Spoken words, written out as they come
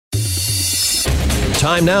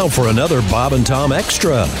Time now for another Bob and Tom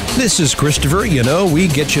Extra. This is Christopher. You know, we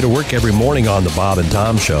get you to work every morning on the Bob and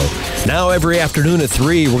Tom Show. Now, every afternoon at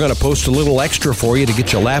 3, we're going to post a little extra for you to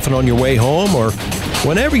get you laughing on your way home or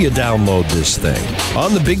whenever you download this thing.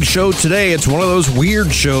 On the big show today, it's one of those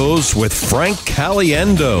weird shows with Frank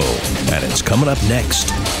Caliendo, and it's coming up next.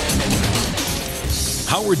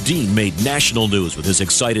 Howard Dean made national news with his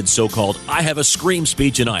excited so-called I Have a Scream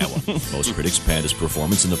speech in Iowa. Most critics panned his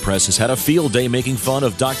performance, and the press has had a field day making fun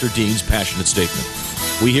of Dr. Dean's passionate statement.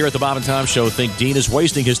 We here at the Bob and Tom Show think Dean is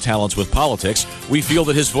wasting his talents with politics. We feel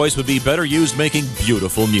that his voice would be better used making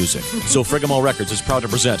beautiful music. So Frigamall Records is proud to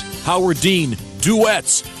present Howard Dean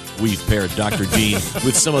Duets. We've paired Dr. Dean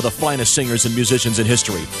with some of the finest singers and musicians in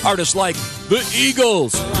history. Artists like the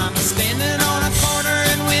Eagles. I'm standing on a corner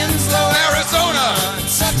in Winslow, Arizona.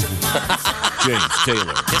 James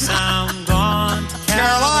Taylor. Yes, I'm gone to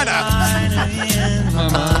Carolina.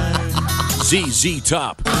 ZZ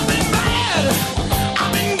Top. I've been bad.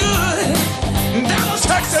 I've been good. Dallas,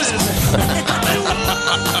 Texas.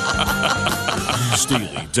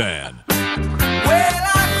 Steely Dan. Well,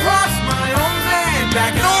 I crossed my own land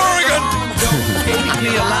back in Oregon. Don't keep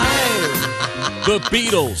me alive. The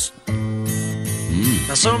Beatles.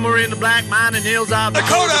 Now, somewhere in the black mining hills of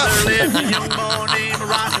Dakota, there lived a young boy named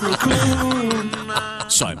Rocky Raccoon.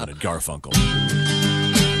 Simon and Garfunkel.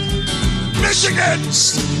 Michigan.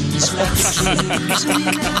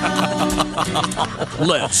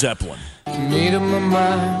 Led Zeppelin. Made up my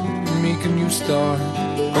mind to make a new start.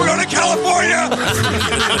 We're going to California.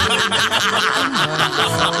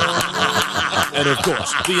 And of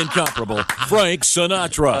course, the incomparable Frank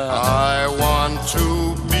Sinatra. I want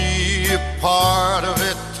to be a part of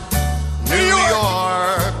it. New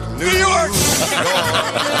York, New York.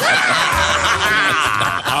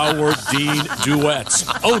 Howard Dean Duets,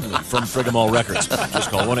 only from Frigamall Records. Just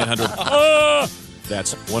call 1-800.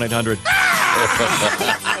 That's 1-800.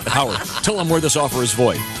 Howard, tell them where this offer is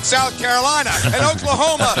void. South Carolina and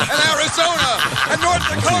Oklahoma and Arizona and North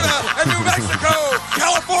Dakota and New Mexico,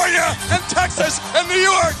 California and Texas and New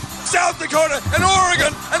York, South Dakota and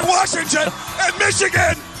Oregon and Washington and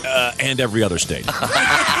Michigan. And every other state. The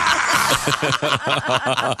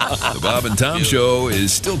Bob and Tom Show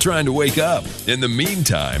is still trying to wake up. In the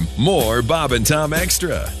meantime, more Bob and Tom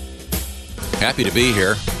Extra. Happy to be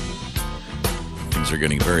here. Things are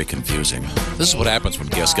getting very confusing. This is what happens when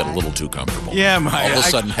guests get a little too comfortable. Yeah, All of a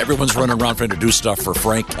sudden, everyone's running around trying to do stuff for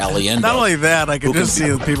Frank Caliendo. Not only that, I can just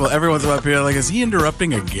see people, everyone's up here like, is he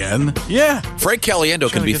interrupting again? Yeah. Frank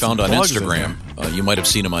Caliendo can be found on plugs in Instagram. You might have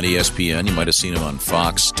seen him on ESPN. You might have seen him on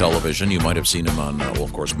Fox Television. You might have seen him on, well,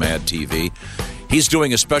 of course, Mad TV. He's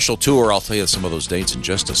doing a special tour. I'll tell you some of those dates in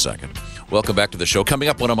just a second. Welcome back to the show. Coming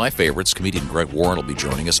up, one of my favorites, comedian Greg Warren will be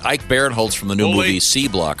joining us. Ike Barinholtz from the new movie Sea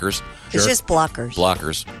Blockers. It's just blockers.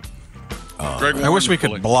 Blockers. I wish we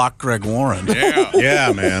could block Greg Warren.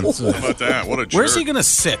 Yeah, man. How about that? What a jerk. Where's he going to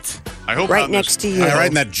sit? I hope Right next to you. Right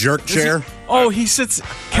in that jerk chair. Oh, he sits.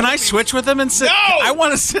 Can I switch with him and sit? No! I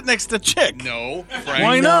want to sit next to Chick. No, Frank.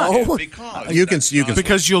 Why not? No. Because you can.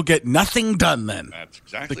 Because you'll get nothing done then. That's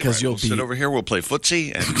exactly because right. you'll We'll be sit over here. We'll play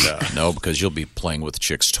footsie and. No, because you'll be playing with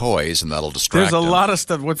Chick's toys, and that'll distract There's a him. lot of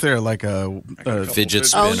stuff. What's there? Like a Fidget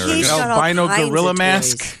Oh, spinners. he's got all albino kinds gorilla of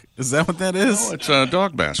mask. toys. Is that what that is? Oh, it's a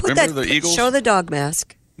dog mask. Put Remember that, the Eagles? Show the dog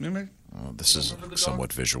mask. Remember? Oh, this is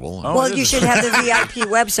somewhat visual. Oh, Well, it you is. should have the VIP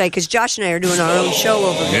website because Josh and I are doing our own show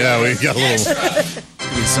over there. Yeah, we got a little.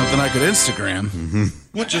 Could be something I could Instagram.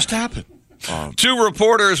 What just happened? 2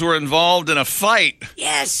 reporters were involved in a fight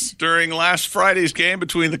Yes. during last Friday's game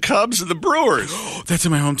between the Cubs and the Brewers. That's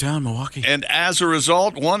in my hometown, Milwaukee. And as a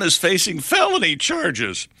result, one is facing felony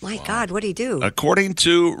charges. My God, what'd he do? According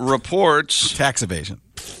to reports, Tax evasion.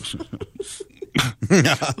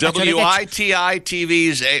 WITI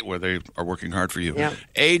TV's where they are working hard for you. Yeah.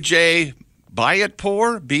 AJ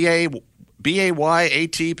Bayatpour, Bayatpour.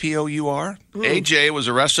 AJ was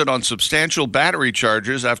arrested on substantial battery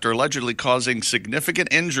charges after allegedly causing significant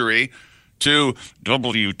injury to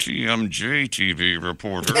WTMJ TV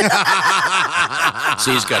reporter.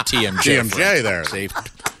 See, he's got TMJ. TMJ there. See,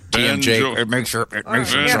 TMJ. It makes sure.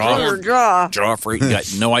 Draw. You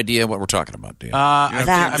got no idea what we're talking about, do you?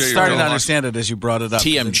 I've started to understand it as you brought it up.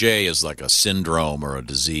 TMJ is like a syndrome or a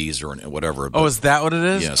disease or whatever. Oh, is that what it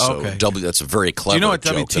is? Yeah, so okay. that's a very clever Do you know what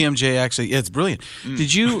joke WTMJ actually? Yeah, it's brilliant.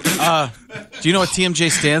 Did you? Do you know what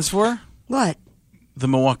TMJ stands for? What? The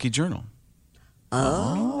Milwaukee Journal.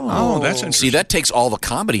 Oh. Oh, that's interesting. See, that takes all the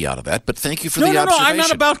comedy out of that, but thank you for the No, observation. I'm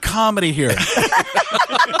not about comedy here.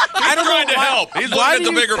 I don't trying know to why- help. He's why looking at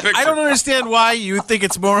do the bigger picture. I don't understand why you think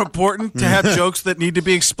it's more important to have jokes that need to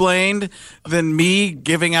be explained than me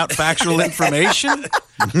giving out factual information.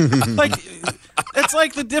 Like, it's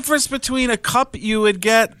like the difference between a cup you would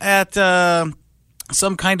get at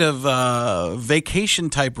some kind of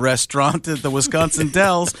vacation-type restaurant at the Wisconsin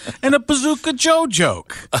Dells and a Bazooka Joe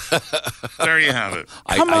joke. There you have it.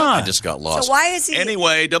 Come on. I just got lost. So why is he?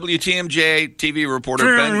 Anyway, WTMJ TV reporter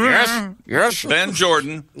Ben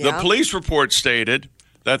Jordan, the Yeah. police report stated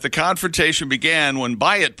that the confrontation began when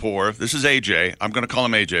Bayatpour, this is AJ, I'm going to call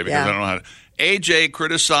him AJ because Yeah. I don't know how to. AJ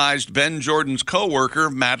criticized Ben Jordan's coworker,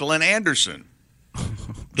 Madeline Anderson.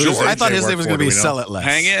 I thought his name was going to be Sell It Less.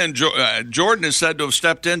 Hang in. Jordan is said to have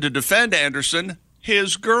stepped in to defend Anderson,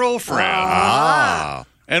 his girlfriend,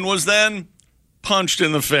 and was then punched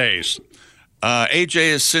in the face.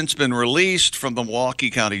 AJ has since been released from the Milwaukee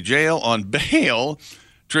County Jail on bail.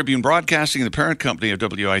 Tribune Broadcasting, the parent company of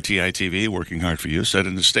WITI-TV, working hard for you, said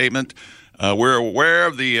in a statement, we're aware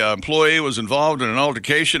of the employee was involved in an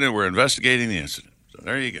altercation and we're investigating the incident. So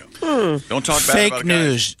there you go. Don't talk bad Fake about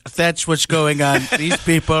news. That's what's going on. These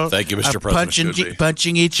people Thank you, Mr. are President.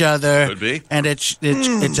 punching each other. Could be. And it's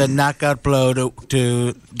a knockout blow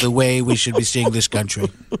to the way we should be seeing this country.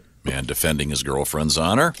 Man defending his girlfriend's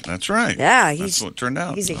honor. That's right. Yeah, That's what it turned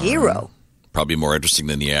out. He's a hero. Probably more interesting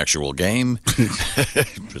than the actual game.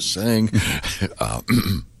 Just saying.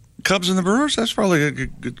 Cubs and the Brewers, that's probably a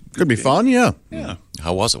good Could be fun, yeah. yeah.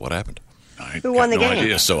 How was it? What happened? Who won the no game?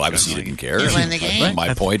 idea. So obviously he didn't care. won the game?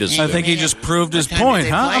 My point is, I think he just proved his What time point, did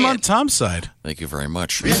they huh? play I'm on it? Tom's side. thank you very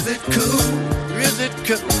much. Is it cool? Is it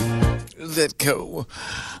cool? Is it cool?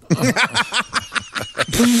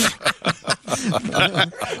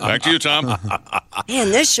 Back to you, Tom.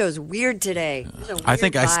 Man, this show's weird today. I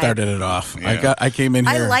think I started it off. Yeah. I came in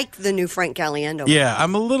here. I like the new Frank Caliendo. Yeah,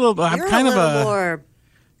 I'm You're kind a of little a more.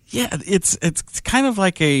 Yeah, it's kind of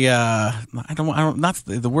like a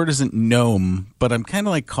the word isn't gnome, but I'm kind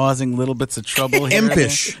of like causing little bits of trouble here.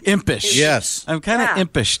 Impish. Impish. Yes. I'm kind of Yeah.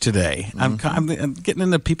 impish today. I'm getting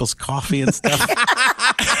into people's coffee and stuff.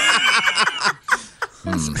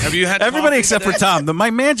 Have you had Everybody coffee except today? for Tom. My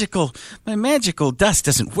magical dust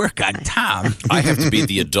doesn't work on Tom. I have to be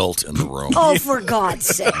the adult in the room. Oh, for God's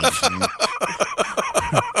sake!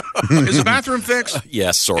 Is the bathroom fixed?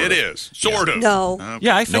 Yes, sort of. It is. Sort of. No.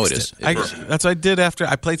 Yeah, I fixed No, it it. is. That's what I did after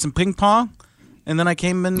I played some ping pong, and then I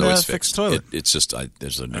came and No, it's fixed fixed. toilet. It's just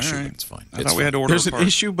there's an issue, right. but it's fine. I It's thought we had to fine. order There's a an part.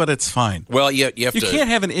 issue, but it's fine. Well, you have You to. can't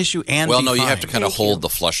have an issue and Well, be no, you fine. have to kind of hold the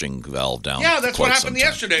flushing valve down. Yeah, that's quite what happened some time.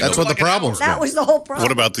 yesterday. That's It what was the like an problem's hour. That was the whole problem.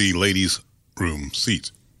 What about the ladies' room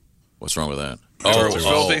seats? What's wrong with that? Oh, it's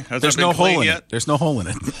filthy. Has There's that no been cleaned hole in yet? it. There's no hole in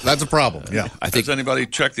it. That's a problem, yeah. I think. Has anybody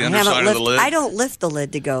checked the I haven't underside of the lid? I don't lift the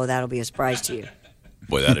lid to go. That'll be a surprise to you.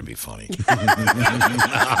 Boy, that'd be funny.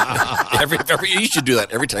 You should do that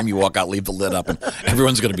every time you walk out. Leave the lid up, and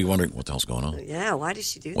everyone's going to be wondering what the hell's going on. Yeah, why does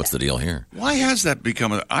she do What's that? the deal here? Why has that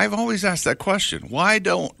become I've always asked that question. Why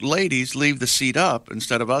don't ladies leave the seat up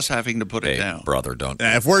instead of us having to put it Hey, down? brother, don't.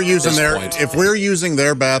 If we're using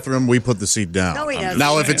their bathroom, we put the seat down. No, he doesn't.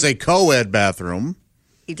 Now, if it's a co-ed bathroom,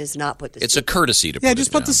 He does not put the. It's a courtesy to put yeah, it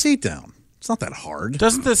just put down. the seat down. It's not that hard.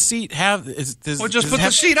 Doesn't the seat have? Well, just does put it the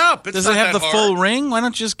have- seat up. It's Does not it have that the full hard. ring? Why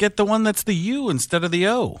don't you just get the one that's the U instead of the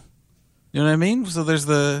O? You know what I mean? So there's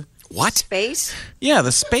the what space? Yeah,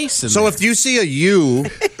 the space in So there. if you see a U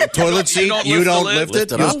toilet seat, you don't lift it?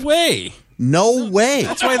 No way. No way.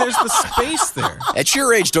 That's why there's the space there. At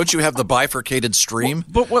your age, don't you have the bifurcated stream?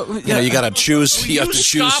 But what? You know, you got to choose. You have to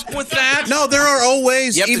choose. Stop with that. No, there are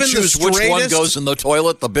always You have even to choose the which one straightest, goes in the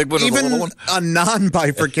toilet, the big one or the little even one. a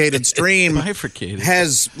non-bifurcated stream Bifurcated.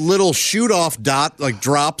 has little shoot-off dot like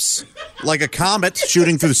drops, like a comet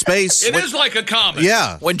shooting through space. It is like a comet.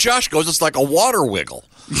 Yeah. When Josh goes, it's like a water wiggle.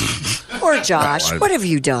 Poor Josh. What have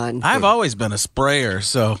you done? I've always been a sprayer,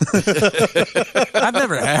 so I've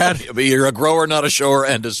never had. But you're a grower, not a shower,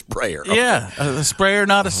 and a sprayer. Okay. Yeah, a sprayer,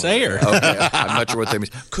 not a sayer. Okay, I'm not sure what that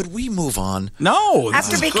means. Could we move on? No.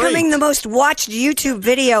 After becoming the most watched YouTube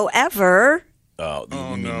video ever.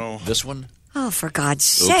 Oh, no. This one? Oh, for God's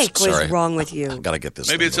Oops, sake, sorry. what's wrong with you? Got to get this.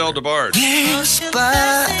 Maybe it's thing El DeBarge.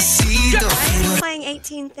 I'm playing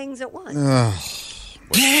 18 things at once.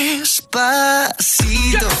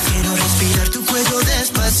 Despacito, quiero respirar tu cuello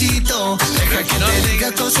despacito. Deja que te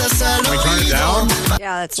diga cosas al oído.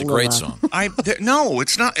 Yeah, that's It's a great song. No,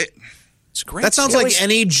 it's not. It's great. That sounds like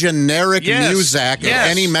any generic Muzak at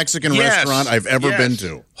any Mexican restaurant I've ever been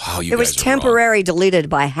to. Wow, you It was temporarily deleted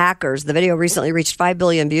by hackers. The video recently reached 5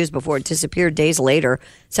 billion views before it disappeared days later.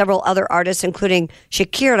 Several other artists, including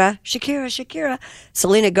Shakira,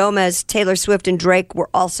 Selena Gomez, Taylor Swift, and Drake, were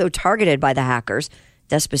also targeted by the hackers.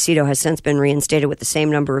 Despacito has since been reinstated with the same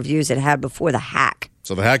number of views it had before the hack.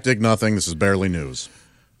 So the hack did nothing. This is barely news.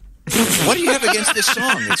 What do you have against this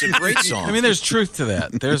song? It's a great song. I mean, there's truth to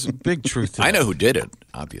that. There's big truth to that. I know who did it,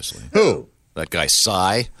 obviously. Who? That guy,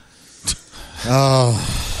 Psy. Oh.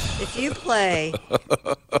 If you play...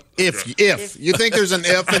 If. You think there's an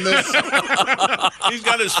if in this? He's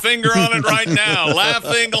got his finger on it right now,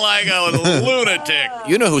 laughing like a lunatic.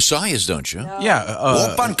 You know who Psy is, don't you? Yeah.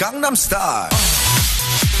 Oppan Gangnam Style.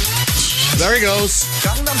 There he goes.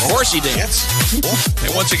 Horsey dance.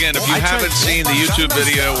 And once again, if you haven't seen the YouTube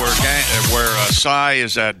video where Psy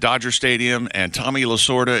is at Dodger Stadium and Tommy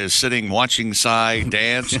Lasorda is sitting watching Psy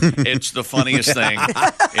dance, it's the funniest thing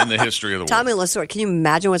in the history of the world. Tommy Lasorda, can you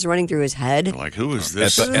imagine what's running through his head? Like, who is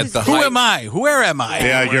this? Who am I? Where am I?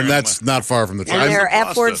 Yeah, that's not far from the truth. And there are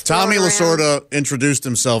F words. Tommy Lasorda introduced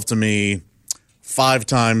himself to me 5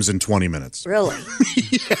 times in 20 minutes. Really?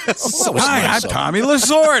 Yes. Hi, I'm Tommy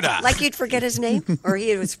Lasorda. Like you'd forget his name? Or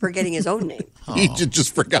he was forgetting his own name? He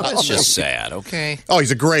just forgot. That's just sad, okay? Oh,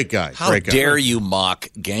 he's a great guy. How great guy. dare you mock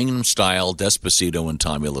Gangnam Style, Despacito, and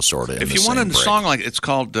Tommy Lasorda in If the you same wanted a break? song like it's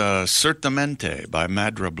called Certamente by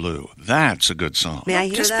Madra Blue. That's a good song. May I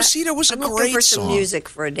hear that? Despacito was a I'm looking great for some song. music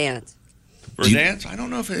for a dance. For a dance? I don't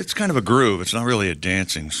know if it's kind of a groove. It's not really a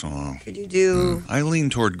dancing song. Could you do... I lean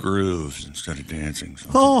toward grooves instead of dancing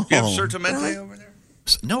songs. Oh. You have Certamente over there?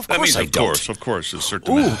 No, of That course means I don't. Of course, it's Ooh,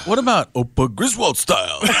 Certamente. what about Opa Griswold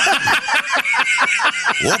style?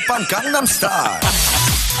 Oppan Gangnam Style.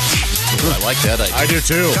 I like that idea. I do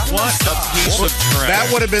too. What a piece of trash. That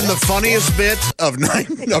would have been the funniest bit of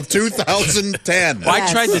 2010.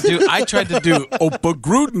 I tried to do Opa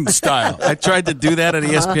Gruden style. I tried to do that at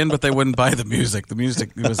ESPN, but they wouldn't buy the music. The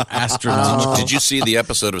music was astronomical. Did you see the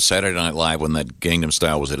episode of Saturday Night Live when that Gangnam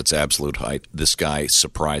Style was at its absolute height? This guy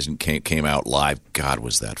surprised and came out live. God,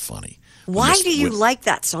 was that funny. Why do you like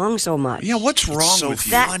that song so much? Yeah, what's wrong so with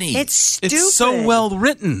you? funny. It's stupid. It's so well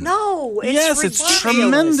written. No, it's Yes, ridiculous. it's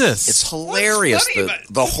tremendous. It's hilarious.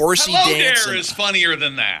 The horsey Hello dance. There is funnier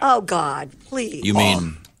than that. Oh, God, please. You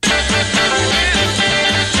mean?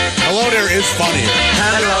 Hello there is funnier.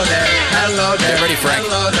 Hello there. Hello there. Get ready, Frank.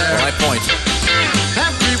 Hello there. My point.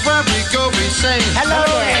 Everywhere we go, we say Hello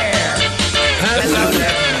there. hello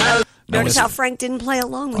there. Notice how Frank didn't play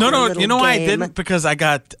along with No, your little you know why I game. didn't? Because I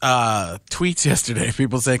got tweets yesterday.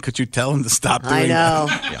 People saying, could you tell him to stop doing I know.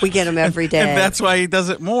 that? We get them every day. And that's why he does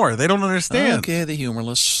it more. They don't understand. Okay, the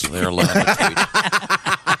humorless. They're allowed to tweet.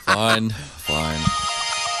 Fine.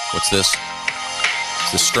 What's this?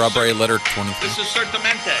 Is this Strawberry Letter 23? This is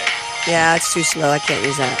Certamente. Yeah, it's too slow. I can't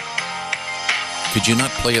use that. Could you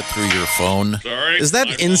not play it through your phone? Sorry. Is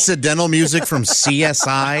that incidental music from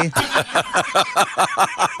CSI?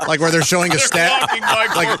 Like where they're showing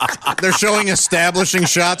they're showing establishing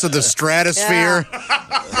shots of the stratosphere.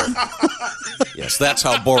 Yes, that's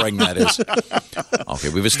how boring that is. Okay,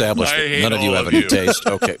 we've established I that hate none of you all have of any you. taste.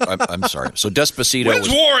 Okay, I'm sorry. So Despacito When's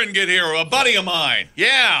was Warren get here? A buddy of mine.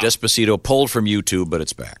 Yeah. Despacito pulled from YouTube, but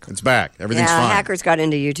it's back. It's back. Everything's fine. Hackers got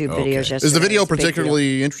into YouTube videos yesterday. Is the video It's a big deal.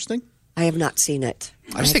 particularly interesting? I have not seen it.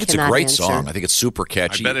 I just think it's a cannot great answer. song. I think it's super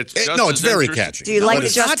catchy. I bet it's just No, it's as very interesting. catchy. Do you like But the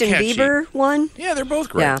it's not Justin catchy. Bieber one? Yeah, they're both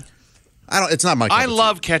great. Yeah. It's not my cup I of tea.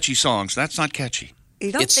 love catchy songs. That's not catchy.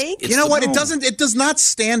 You don't It's- think? You know what? It does not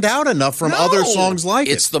stand out enough from other songs like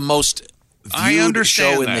It's it. the most I viewed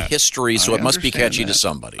understand show in the that. history, so I it must be understand catchy to that.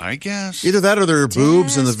 somebody. I guess. Either that or there are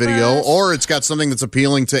boobs in the video, or it's got something that's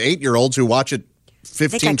appealing to 8-year-olds who watch it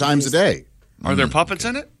 15 times a day. Are there puppets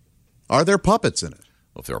in it? Are there puppets in it?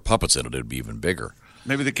 Well, if there were puppets in it, it'd be even bigger.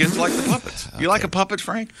 Maybe the kids like the puppets. You like a puppet,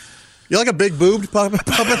 Frank? You like a big boobed puppet?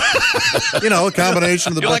 You know, a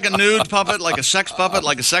combination of the. You like a nude puppet, like a sex puppet,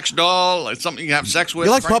 like a sex doll, like something you have sex with?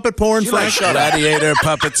 You like Frank? puppet porn, You like Frank? gladiator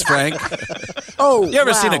puppets, Frank? Oh, You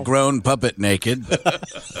ever seen a wow. grown puppet naked?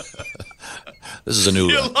 This is a new.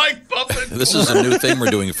 You like puppet? This is a new thing we're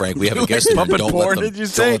doing, Frank. We have a guest in here. puppet Don't porn, let them, did you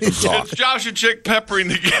say? Don't let them talk. It's Josh and Chick peppering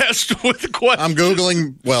the guest with the question. I'm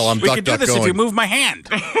Googling. Well, I'm We duck could do duck this if you going. move my hand.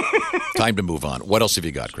 Time to move on. What else have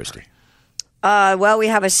you got, Christy? Well, we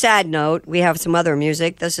have a sad note. We have some other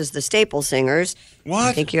music. This is the Staple Singers. What?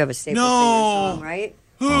 I think you have a Staple No. Singers song, right?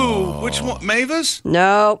 Who? Which one? Mavis?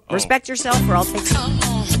 No. Respect yourself or I'll take some.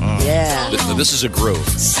 Yeah. This is a groove.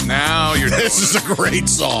 Now you're This is a great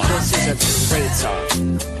song. This is a great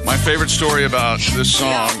song. My favorite story about this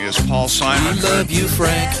song is Paul Simon. I love you,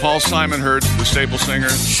 Frank. Paul Simon heard the Staple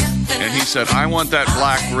Singers, and he said, I want that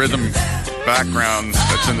black rhythm background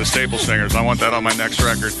that's in the Staple Singers. I want that on my next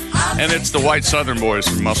record. And it's the White Southern Boys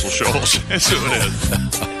from Muscle Shoals. That's who it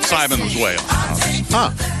is. Simon was way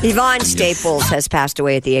off. Yvonne Staples has passed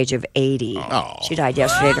away at the age of 80. Oh. She died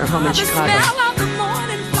yesterday at her home in Chicago.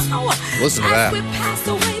 Listen to that.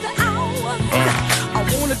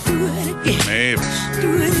 Mavis.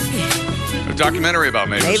 A documentary about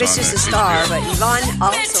Mavis. Mavis on is a it. star, but Yvonne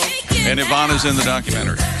also. And Yvonne is in the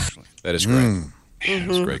documentary. That is great.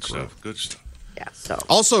 That's great stuff. Good stuff. Yeah, so.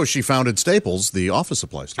 Also, she founded Staples, the office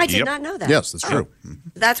supply store. I did not know that. Yes, that's true.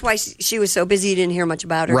 That's why she was so busy you didn't hear much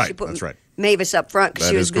about her. Right, She put that's right. Mavis up front because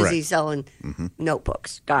That she was is busy correct. selling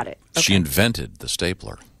notebooks. Got it. She invented the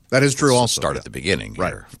stapler. That is true also. Start at the beginning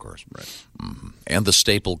here, of course. Right. And the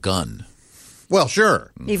staple gun. Well,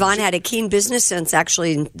 sure. Yvonne had a keen business sense.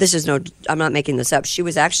 Actually, I'm not making this up. She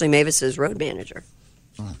was actually Mavis's road manager.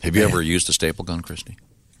 Have you ever used a staple gun, Christy?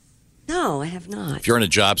 No, I have not. If you're on a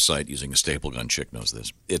job site using a staple gun, chick knows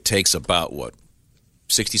this. It takes about,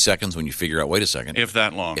 60 seconds when you figure out, wait a second. If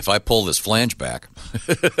that long. If I pull this flange back,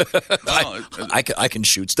 I can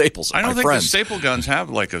shoot staples. I don't my think friends. the staple guns have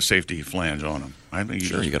like a safety flange on them. I think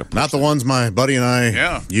you got to. Not the ones my buddy and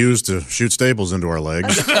I used to shoot staples into our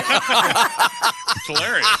legs. It's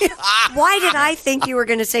hilarious. Why did I think you were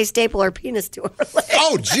going to say staple or penis to her leg?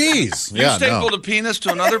 Oh, jeez. You stapled a penis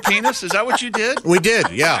to another penis? Is that what you did? We did,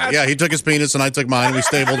 yeah. He took his penis and I took mine and we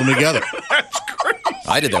stapled them together.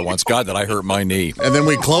 I did that once. God, that I hurt my knee. And then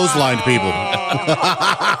we clotheslined people.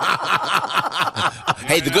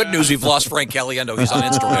 Hey, the good news, we've lost Frank Caliendo. He's on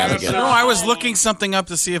Instagram again. No, I was looking something up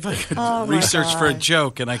to see if I could research for a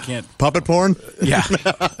joke, and I can't. Puppet porn? Yeah.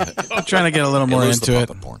 I'm trying to get a little more into it.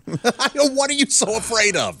 What are you so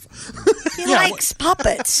afraid of? He likes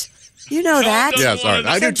puppets. You know that. Yeah, sorry.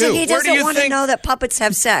 I do too. He doesn't want to know that puppets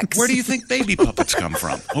have sex. Where do you think baby puppets come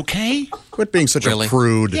from? Okay? Quit being such Really? a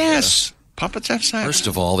prude. Yes. Puppets have sex. First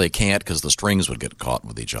of all, they can't because the strings would get caught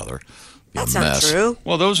with each other. That's not true.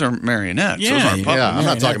 Well, those are marionettes. Yeah, those aren't puppets. I'm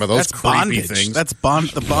not talking about those That's creepy bondage. things. That's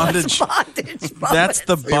the bondage. That's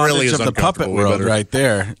the really bondage is of the puppet uncomfortable. We world better- right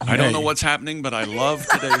there. I don't know what's happening, but I love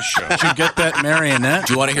today's show. Did you get that marionette?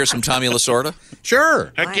 Do you want to hear some Tommy Lasorda?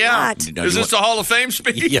 Sure. Heck Why yeah. not? No, Is you this the Hall of Fame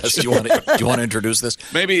speech? Yes. Do you want to introduce this?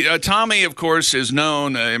 Maybe. Tommy, of course, is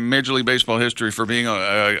known in Major League Baseball history for being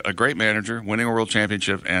a great manager, winning a world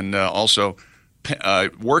championship, and also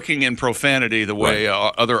working in profanity the way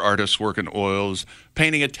other artists work in oils,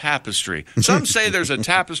 painting a tapestry. Some say there's a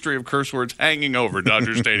tapestry of curse words hanging over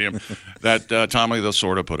Dodger Stadium that Tommy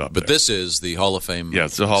Lasorda put up But there. this is the Hall of Fame. Yeah,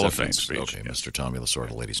 it's the Hall of Fame acceptance. speech. Okay, Mr. Tommy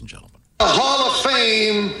Lasorda, ladies and gentlemen. The Hall of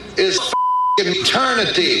Fame is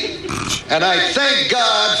eternity, and I thank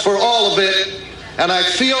God for all of it, and I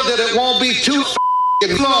feel that it won't be too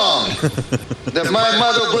long that my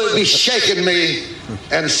mother will be shaking me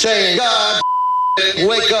and saying, God,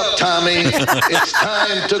 wake up, Tommy. It's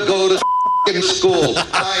time to go to school.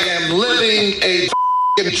 I am living a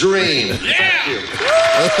dream. Thank you.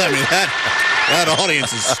 I mean, that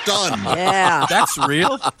audience is stunned. Yeah. That's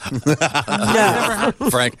real? No.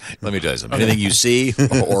 Frank, let me tell you something. Anything you see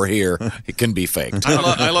or hear, it can be faked.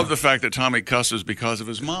 I love the fact that Tommy cusses because of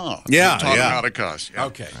his mom. Yeah, He taught him yeah. how to cuss. Yeah.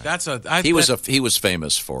 Okay. That's He was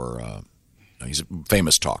famous for he's a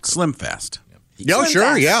famous talker. Slim Fast. Yeah,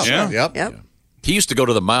 sure, yeah. Yeah. Yep. He used to go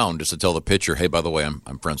to the mound just to tell the pitcher, "Hey, by the way,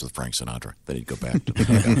 I'm friends with Frank Sinatra." Then he'd go back to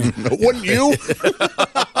the Wouldn't you?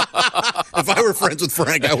 If I were friends with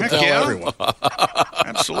Frank, I would tell yeah. everyone.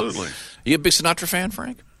 Absolutely. You a big Sinatra fan,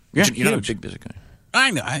 Frank? Yeah, You're not a huge. big music guy. I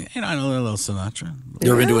know. I know a little Sinatra.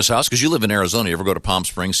 You ever been to his house? Because you live in Arizona. You ever go to Palm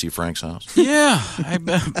Springs, see Frank's house? Yeah, I've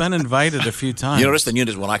been invited a few times. You notice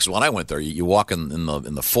when I went there, you walk in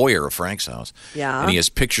the foyer of Frank's house, Yeah. and he has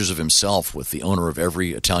pictures of himself with the owner of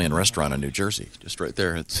every Italian restaurant in New Jersey, just right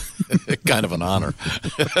there. It's kind of an honor.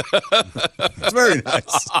 It's very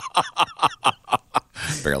nice.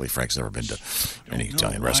 Apparently, Frank's never been to any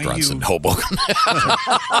Italian why restaurants you- in Hoboken.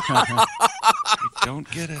 Don't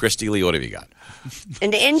get it. Christy Lee, what have you got?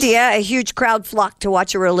 In India, a huge crowd flocked to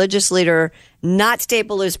watch a religious leader not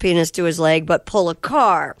staple his penis to his leg, but pull a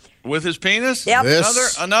car. With his penis? Yep.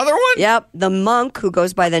 Another one? Yep. The monk, who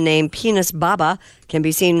goes by the name Penis Baba, can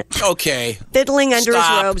be seen Okay. fiddling under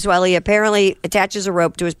Stop. his robes while he apparently attaches a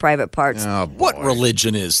rope to his private parts. Oh, boy. What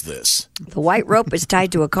religion is this? The white rope is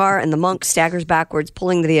tied to a car, and the monk staggers backwards,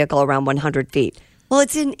 pulling the vehicle around 100 feet. Well,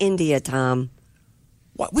 it's in India, Tom.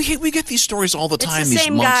 What? We get these stories all the It's time. the these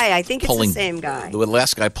same monks guy. I think it's the pulling- same guy. The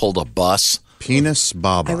last guy pulled a bus. Penis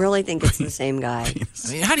Baba. I really think it's the same guy.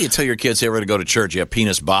 I mean, how do you tell your kids they were going to go to church? Yeah,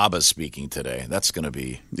 Penis Baba's speaking today. That's going to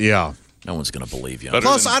be. Yeah. No one's going to believe you.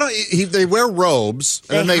 Plus, they wear robes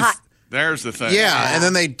and then There's the thing. Yeah, and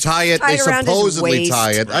then they tie it. They supposedly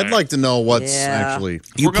tie it. I'd like to know what's actually.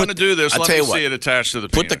 If we're going to do this, let me see it attached to the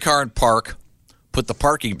Put the car in park. Put the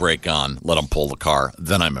parking brake on. Let them pull the car.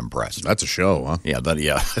 Then I'm impressed. That's a show, huh? Yeah,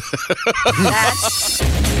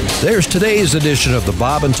 There's today's edition of the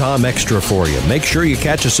Bob and Tom Extra for you. Make sure you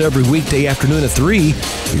catch us every weekday afternoon at 3. You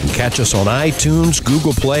can catch us on iTunes,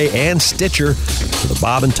 Google Play, and Stitcher. For the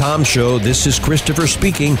Bob and Tom Show, this is Christopher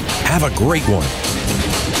speaking. Have a great one.